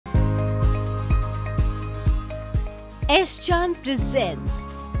S. Chan presents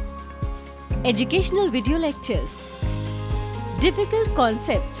Educational Video Lectures. Difficult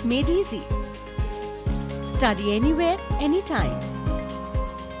concepts made easy. Study anywhere, anytime.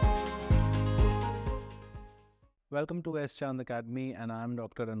 Welcome to S. Chand Academy, and I am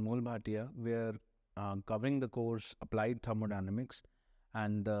Dr. Anmol Bhatia. We are covering the course Applied Thermodynamics,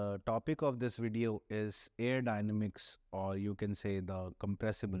 and the topic of this video is air dynamics, or you can say the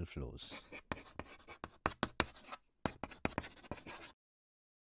compressible flows.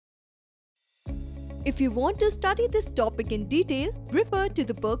 If you want to study this topic in detail, refer to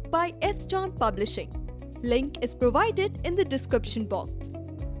the book by S. John Publishing. Link is provided in the description box.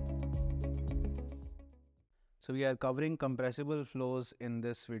 So we are covering compressible flows in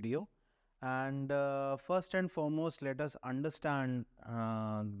this video, and first and foremost, let us understand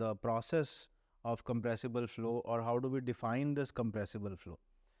the process of compressible flow, or how do we define this compressible flow.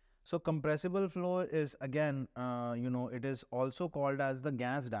 So compressible flow is again, it is also called as the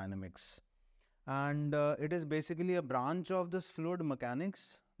gas dynamics. And it is basically a branch of this fluid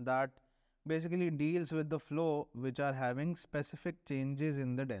mechanics that basically deals with the flow which are having specific changes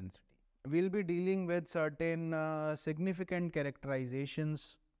in the density. We'll be dealing with certain significant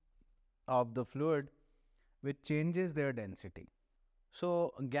characterizations of the fluid which changes their density.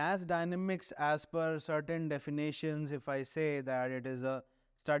 So gas dynamics, as per certain definitions, if I say that it is a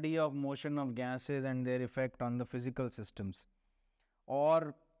study of motion of gases and their effect on the physical systems,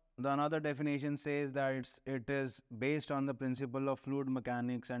 or another definition says that it is based on the principle of fluid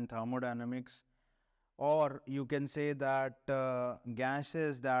mechanics and thermodynamics, or you can say that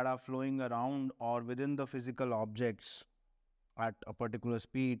gases that are flowing around or within the physical objects at a particular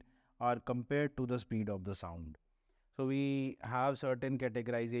speed are compared to the speed of the sound. So we have certain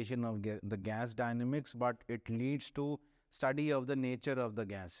categorization of the gas dynamics, but it leads to study of the nature of the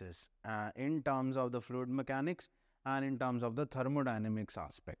gases in terms of the fluid mechanics and in terms of the thermodynamics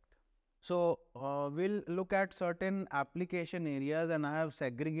aspect. So we'll look at certain application areas, and I have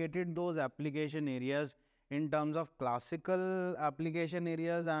segregated those application areas in terms of classical application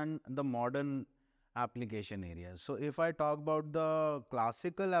areas and the modern application areas. So if I talk about the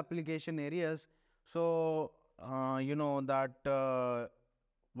classical application areas, so you know that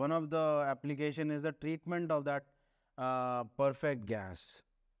one of the application is the treatment of that perfect gas,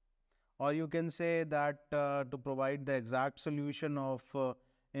 or you can say that to provide the exact solution of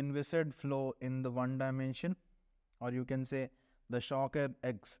inviscid flow in the one dimension, or you can say the shock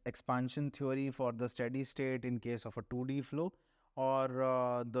expansion theory for the steady state in case of a 2D flow, or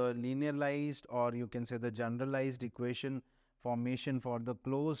the linearized, or you can say the generalized equation formation for the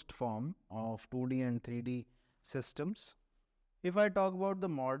closed form of 2D and 3D systems. If I talk about the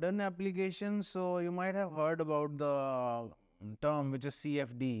modern applications, so you might have heard about the term which is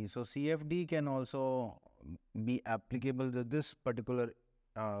CFD. So CFD can also be applicable to this particular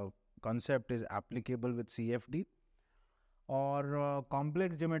concept is applicable with CFD, or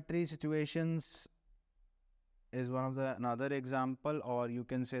complex geometry situations is one of the another example, or you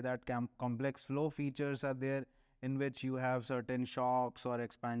can say that complex flow features are there in which you have certain shocks or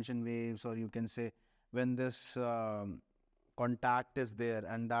expansion waves, or you can say when this contact is there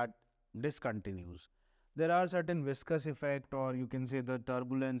and that discontinues. There are certain viscous effect, or you can say the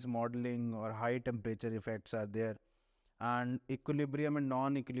turbulence modeling or high temperature effects are there, and equilibrium and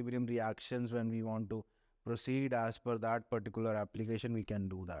non-equilibrium reactions. When we want to proceed as per that particular application, we can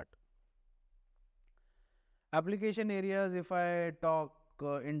do that. Application areas, if I talk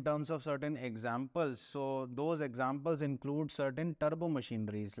in terms of certain examples, so those examples include certain turbo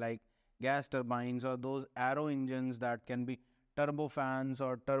machineries like gas turbines, or those aero engines that can be turbofans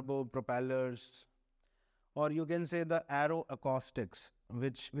or turbo propellers, or you can say the aero acoustics,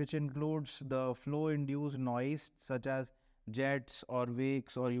 which includes the flow induced noise such as jets or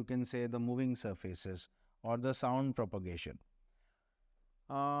wakes, or you can say the moving surfaces, or the sound propagation.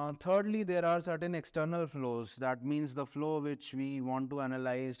 Thirdly, there are certain external flows. That means the flow which we want to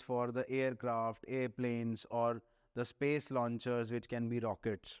analyze for the aircraft, airplanes, or the space launchers, which can be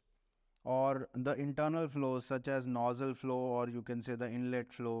rockets, or the internal flows such as nozzle flow, or you can say the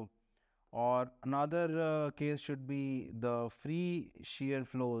inlet flow, or another case should be the free shear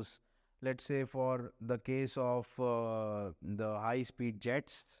flows, let's say for the case of the high speed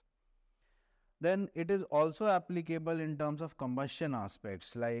jets. Then it is also applicable in terms of combustion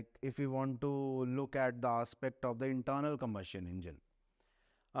aspects, like if we want to look at the aspect of the internal combustion engine.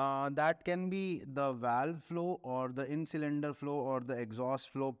 That can be the valve flow, or the in-cylinder flow, or the exhaust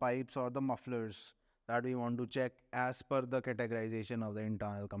flow pipes, or the mufflers that we want to check as per the categorization of the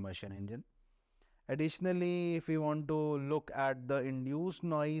internal combustion engine. Additionally, if we want to look at the induced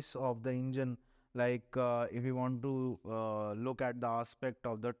noise of the engine, like if you want to look at the aspect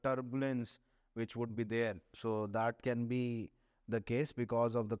of the turbulence which would be there, so that can be the case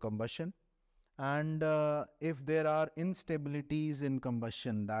because of the combustion. And if there are instabilities in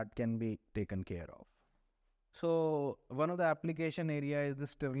combustion, that can be taken care of. So one of the application area is the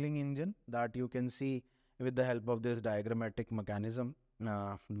Stirling engine that you can see with the help of this diagrammatic mechanism,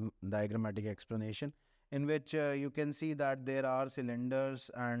 diagrammatic explanation, in which you can see that there are cylinders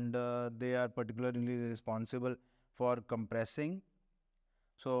and they are particularly responsible for compressing.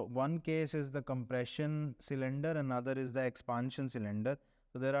 So one case is the compression cylinder, another is the expansion cylinder.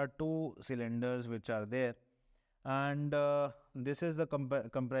 So there are two cylinders which are there, and this is the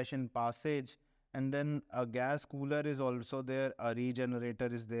compression passage, and then a gas cooler is also there, a regenerator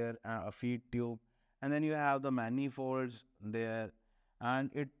is there, a feed tube, and then you have the manifolds there,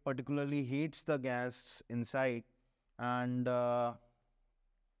 and it particularly heats the gas inside, and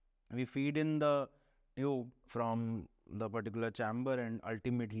we feed in the tube from the particular chamber, and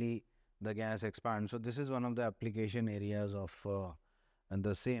ultimately the gas expands. So this is one of the application areas of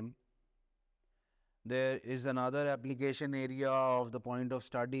the same. There is another application area of the point of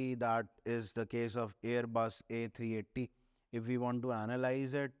study, that is the case of Airbus A380. If we want to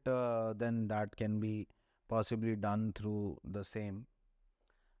analyze it, then that can be possibly done through the same.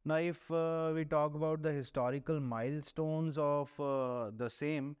 Now, if we talk about the historical milestones of the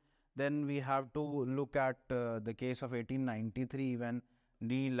same, then we have to look at the case of 1893, when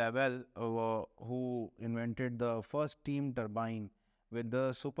D. Level, who invented the first steam turbine with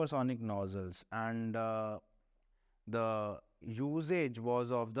the supersonic nozzles, and the usage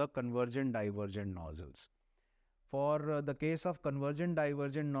was of the convergent divergent nozzles. For the case of convergent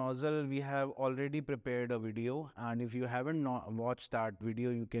divergent nozzle, we have already prepared a video, and if you haven't watched that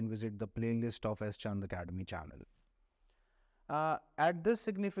video, you can visit the playlist of S. Chand Academy channel. At this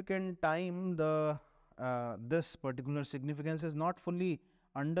significant time, this particular significance is not fully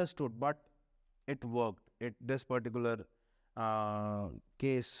understood, but it worked. This particular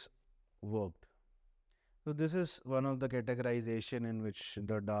case worked. So this is one of the categorization in which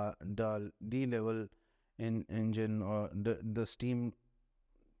the D level engine or the steam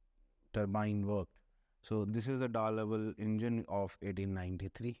turbine worked. So this is the Dahl level engine of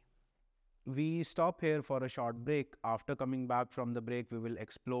 1893. We stop here for a short break. After coming back from the break, we will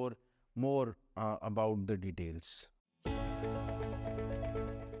explore more about the details.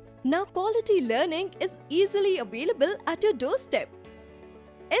 Now quality learning is easily available at your doorstep.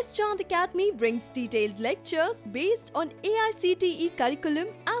 S. Chand Academy brings detailed lectures based on AICTE curriculum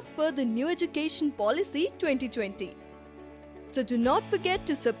as per the New Education Policy 2020. So do not forget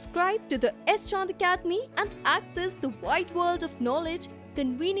to subscribe to the S. Chand Academy and access the wide world of knowledge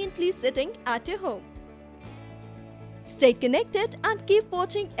conveniently sitting at your home. Stay connected and keep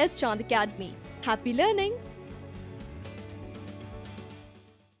watching S. Chand Academy. Happy learning!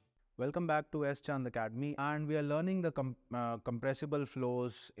 Welcome back to S. Chand Academy, and we are learning the compressible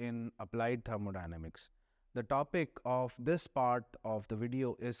flows in applied thermodynamics. The topic of this part of the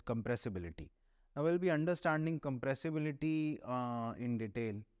video is compressibility. Now we'll be understanding compressibility in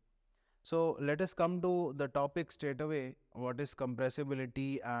detail. So let us come to the topic straight away. What is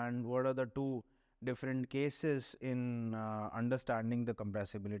compressibility and what are the two different cases in understanding the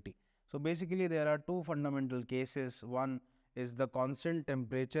compressibility? So basically there are two fundamental cases. One is the constant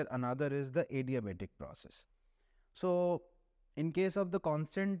temperature, another is the adiabatic process. So in case of the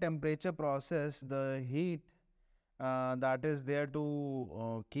constant temperature process, the heat that is there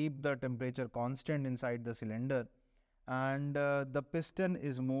to keep the temperature constant inside the cylinder, and the piston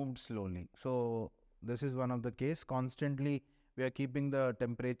is moved slowly. So this is one of the case. Constantly we are keeping the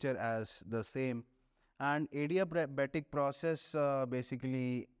temperature as the same. And adiabatic process,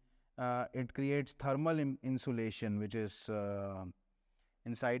 basically it creates thermal insulation which is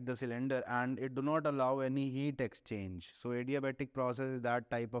inside the cylinder, and it do not allow any heat exchange. So adiabatic process is that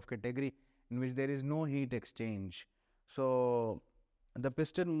type of category in which there is no heat exchange. So the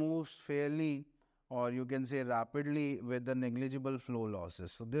piston moves fairly, or you can say rapidly, with the negligible flow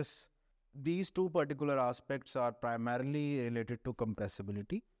losses. So these two particular aspects are primarily related to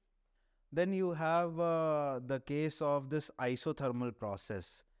compressibility. Then you have the case of this isothermal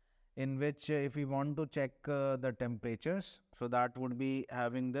process, in which if we want to check the temperatures, so that would be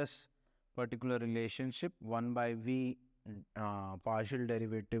having this particular relationship 1 by V, partial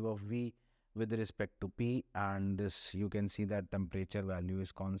derivative of V with respect to P, and this you can see that temperature value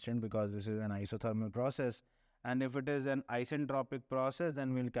is constant because this is an isothermal process. And if it is an isentropic process,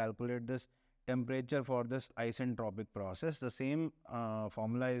 then we'll calculate this temperature for this isentropic process. The same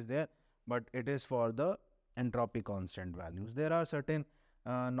formula is there, but it is for the entropy constant values. There are certain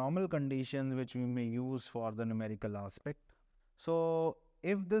normal conditions which we may use for the numerical aspect. So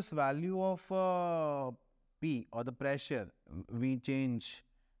if this value of P or the pressure we change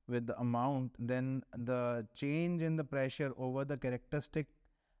with the amount, then the change in the pressure over the characteristic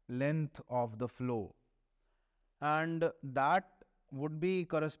length of the flow, and that would be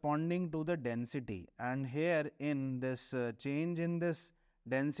corresponding to the density. And here in this change in this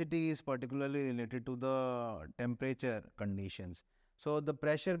density is particularly related to the temperature conditions. So the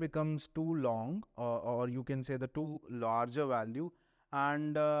pressure becomes too long, or you can say the too larger value,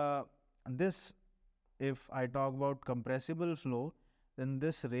 and this, if I talk about compressible flow, then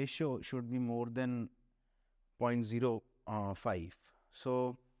this ratio should be more than 0.05.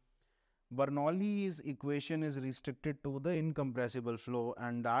 So Bernoulli's equation is restricted to the incompressible flow,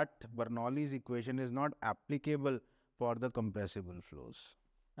 and that Bernoulli's equation is not applicable for the compressible flows.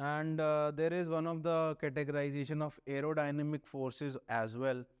 And there is one of the categorization of aerodynamic forces as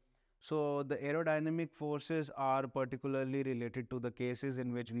well. So the aerodynamic forces are particularly related to the cases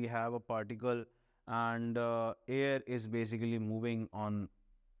in which we have a particle and air is basically moving on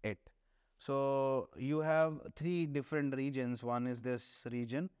it. So you have three different regions. One is this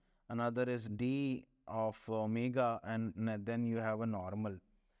region, another is d of omega, and then you have a normal.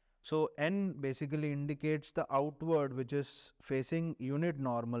 So n basically indicates the outward, which is facing unit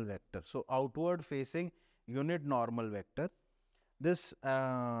normal vector. So outward facing unit normal vector. This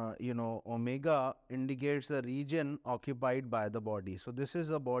omega indicates the region occupied by the body. So this is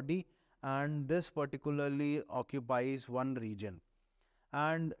a body, and this particularly occupies one region.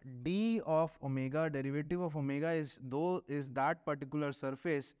 And d of omega, derivative of omega, is that particular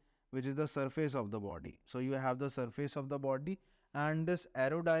surface which is the surface of the body. So you have the surface of the body, and this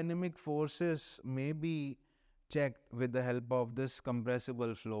aerodynamic forces may be checked with the help of this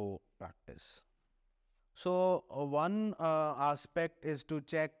compressible flow practice. So one aspect is to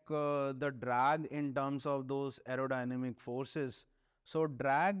check the drag in terms of those aerodynamic forces. So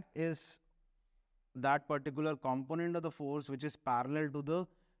drag is that particular component of the force which is parallel to the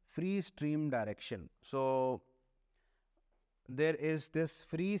free stream direction. So there is this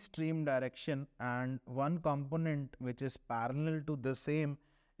free stream direction, and one component which is parallel to the same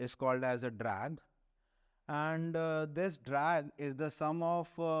is called as a drag. And this drag is the sum of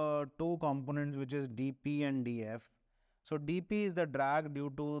two components, which is dp and df. So dp is the drag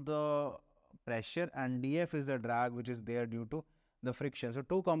due to the pressure, and df is the drag which is there due to the friction. So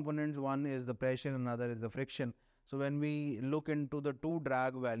two components, one is the pressure, another is the friction. So when we look into the two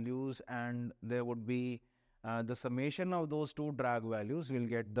drag values, and there would be the summation of those two drag values, we'll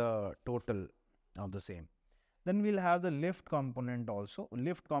get the total of the same. Then we'll have the lift component also.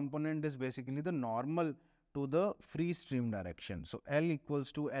 Lift component is basically the normal to the free stream direction. So L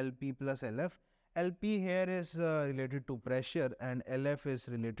equals to LP plus LF. LP here is related to pressure, and LF is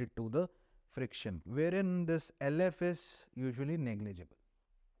related to the friction, wherein this LF is usually negligible.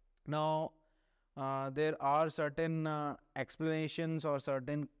 Now there are certain explanations or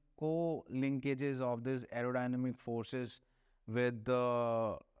certain co-linkages of these aerodynamic forces with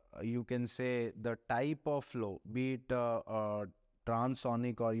the you can say the type of flow, be it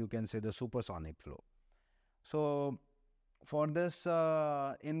transonic or you can say the supersonic flow. So for this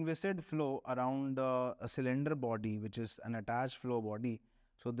inviscid flow around a cylinder body, which is an attached flow body,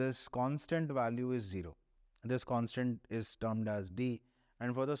 so this constant value is 0. This constant is termed as d,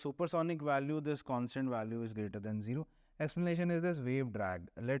 and for the supersonic value, this constant value is greater than 0. Explanation is this wave drag.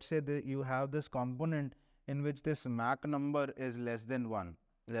 Let's say that you have this component in which this Mach number is less than 1,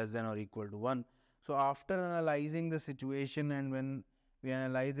 less than or equal to 1. So after analyzing the situation, and when we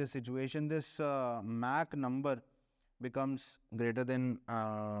analyze the situation, this Mach number becomes greater than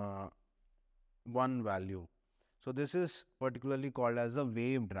 1 value. So this is particularly called as a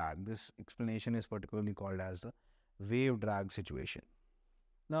wave drag. This explanation is particularly called as the wave drag situation.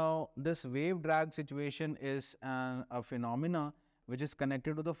 Now this wave drag situation is a phenomena which is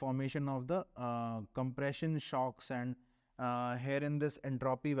connected to the formation of the compression shocks, and herein this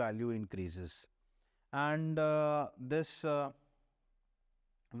entropy value increases. And this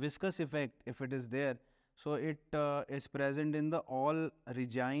viscous effect, if it is there, so it is present in the all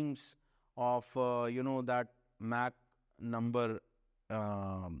regimes of that Mach number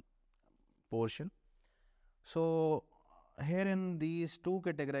portion. So here in these two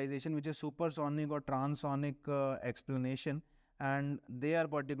categorization, which is supersonic or transonic explanation, and they are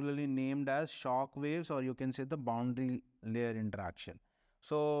particularly named as shock waves, or you can say the boundary layer interaction.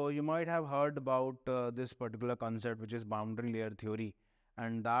 So you might have heard about this particular concept, which is boundary layer theory,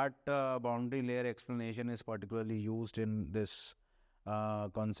 and that boundary layer explanation is particularly used in this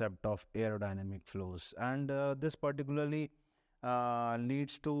concept of aerodynamic flows. And this particularly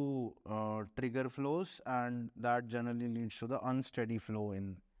leads to trigger flows, and that generally leads to the unsteady flow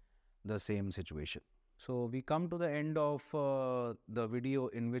in the same situation. So we come to the end of the video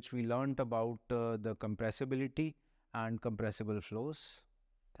in which we learnt about the compressibility and compressible flows.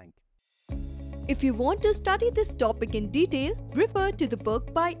 Thank you. If you want to study this topic in detail, refer to the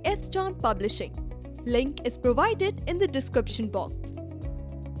book by S. John Publishing. Link is provided in the description box.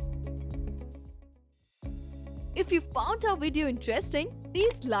 If you found our video interesting,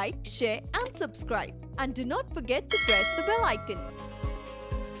 please like, share and subscribe. And do not forget to press the bell icon.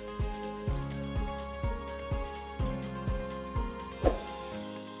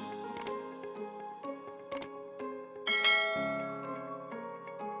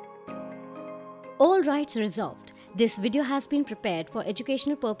 All rights reserved. This video has been prepared for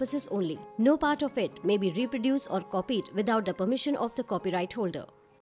educational purposes only. No part of it may be reproduced or copied without the permission of the copyright holder.